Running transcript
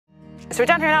So we're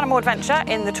down here in Animal Adventure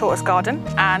in the tortoise garden,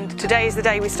 and today is the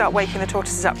day we start waking the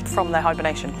tortoises up from their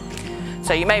hibernation.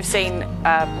 So you may have seen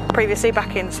previously,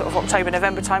 back in sort of October,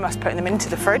 November time, us putting them into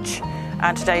the fridge,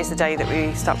 and today is the day that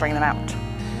we start bringing them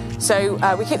out. So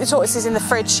we keep the tortoises in the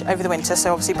fridge over the winter,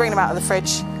 so obviously bringing them out of the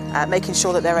fridge, making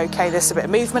sure that they're okay, there's a bit of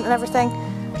movement and everything,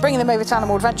 bringing them over to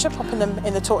Animal Adventure, popping them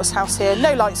in the tortoise house here,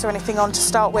 no lights or anything on to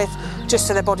start with, just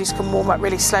so their bodies can warm up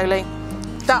really slowly.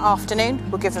 That afternoon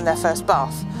we'll give them their first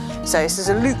bath. So this is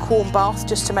a lukewarm bath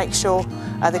just to make sure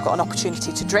they've got an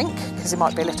opportunity to drink, because they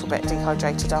might be a little bit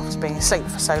dehydrated after being asleep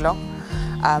for so long.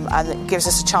 And it gives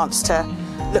us a chance to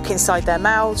look inside their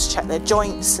mouths, check their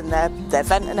joints and their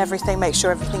vent and everything, make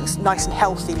sure everything's nice and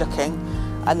healthy looking,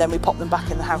 and then we pop them back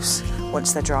in the house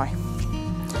once they're dry.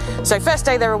 So first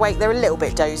day they're awake, they're a little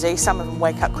bit dozy, some of them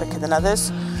wake up quicker than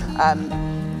others.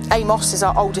 Amos is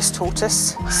our oldest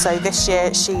tortoise, so this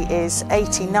year she is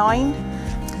 89.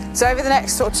 So over the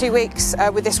next sort of 2 weeks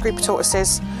with this group of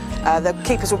tortoises, the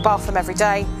keepers will bath them every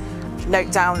day,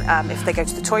 note down if they go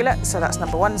to the toilet, so that's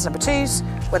number ones, number twos,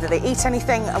 whether they eat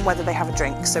anything and whether they have a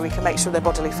drink, so we can make sure their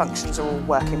bodily functions are all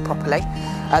working properly.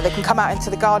 They can come out into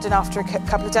the garden after a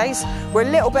couple of days. We're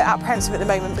a little bit apprehensive at the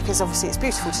moment because obviously it's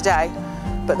beautiful today,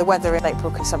 but the weather in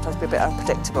April can sometimes be a bit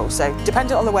unpredictable, so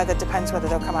dependent on the weather, depends whether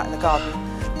they'll come out in the garden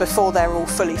before they're all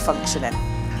fully functioning.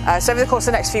 So over the course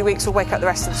of the next few weeks we'll wake up the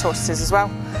rest of the tortoises as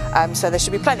well. So there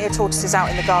should be plenty of tortoises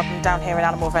out in the garden down here in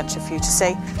Animal Adventure for you to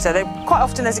see. So quite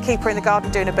often there's a keeper in the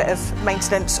garden doing a bit of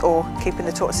maintenance or keeping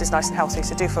the tortoises nice and healthy,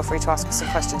 so do feel free to ask us some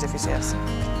questions if you see us.